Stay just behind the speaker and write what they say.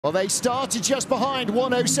Well, they started just behind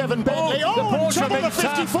 107 Bentley. Trouble the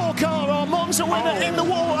 54 car. Our Monza winner in the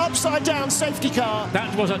wall, upside down safety car.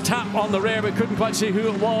 That was a tap on the rear. We couldn't quite see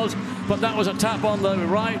who it was, but that was a tap on the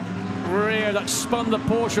right rear that spun the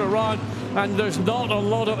Porsche around. And there's not a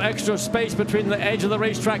lot of extra space between the edge of the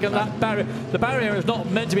racetrack and that barrier. The barrier is not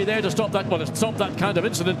meant to be there to stop that. Well, to stop that kind of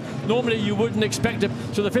incident. Normally, you wouldn't expect it.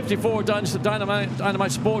 So the 54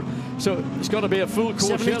 Dynamite Sport. So it's got to be a full course.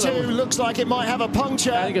 72 looks like it might have a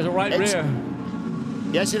puncture. I think it's a right rear.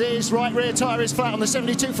 Yes, it is. Right rear tyre is flat on the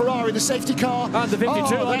 72 Ferrari, the safety car. And the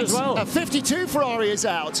 52 as well. A 52 Ferrari is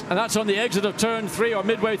out. And that's on the exit of turn 3 or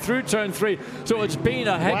midway through turn 3. So it's been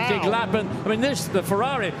a hectic lap. And I mean, the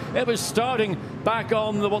Ferrari, it was starting back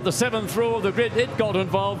on the 7th row of the grid. It got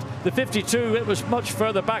involved. The 52, it was much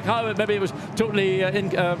further back. How maybe it was totally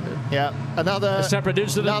another separate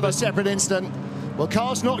incident. Another separate incident. Well,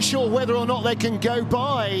 car's not sure whether or not they can go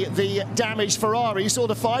by the damaged Ferrari. You saw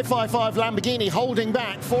the 555 Lamborghini holding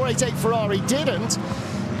back. 488 Ferrari didn't.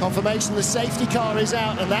 Confirmation the safety car is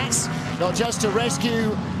out, and that's not just to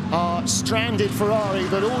rescue our stranded Ferrari,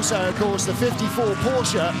 but also, of course, the 54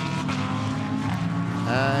 Porsche.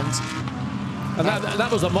 And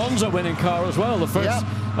that was the Monza winning car as well, the first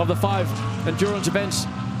of the 5 endurance events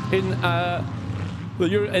in the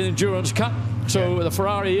Endurance Cup. So the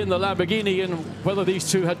Ferrari and the Lamborghini, and whether these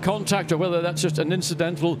two had contact or whether that's just an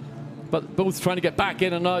incidental, but both trying to get back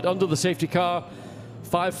in and out under the safety car.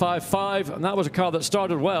 555, and that was a car that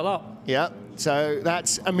started well up. Yeah, so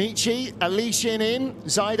that's Amici, Alishin in,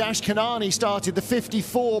 Zaidash Kanani started the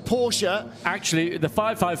 54 Porsche. Actually, the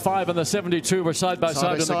 555 and the 72 were side by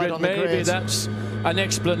side on the grid. Maybe that's an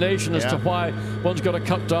explanation as to why one's got to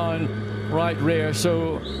cut down right rear.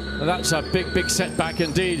 So that's a big setback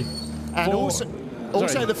indeed. And also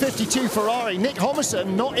the 52 Ferrari, Nick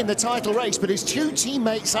Homerson, not in the title race, but his two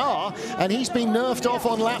teammates are, and he's been nerfed off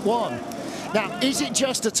on lap 1. Now, is it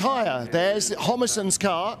just a tyre? There's Homerson's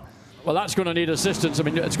car. Well, that's going to need assistance. I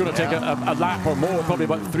mean, it's going to take a lap or more, probably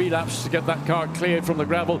about 3 laps to get that car cleared from the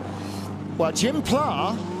gravel. Well, Jim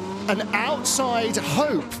Pla, an outside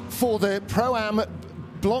hope for the Pro-Am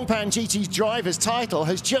Blancpain GT driver's title,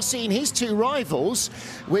 has just seen his two rivals,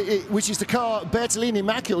 which is the car Bertolini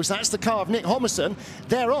Macules, that's the car of Nick Homerson.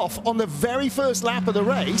 They're off on the very first lap of the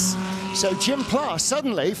race. So Jim Pla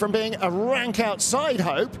suddenly, from being a rank outside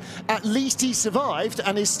hope, at least he survived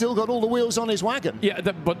and he's still got all the wheels on his wagon. Yeah,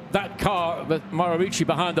 but that car, that Marucci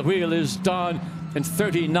behind the wheel, is down in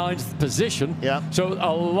 39th position. Yeah. So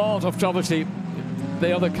a lot of, obviously,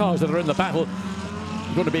 the other cars that are in the battle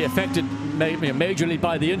are going to be affected majorly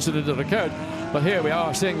by the incident that occurred. But here we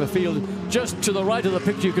are seeing the field just to the right of the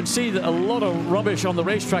picture. You can see that a lot of rubbish on the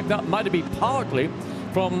racetrack. That might be partly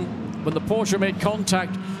from when the Porsche made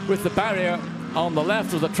contact with the barrier on the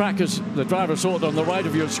left of the track, as the driver saw it on the right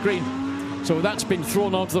of your screen. So that's been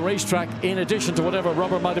thrown onto the racetrack in addition to whatever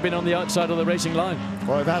rubber might have been on the outside of the racing line.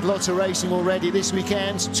 Well, we've had lots of racing already this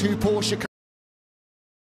weekend. 2 Porsche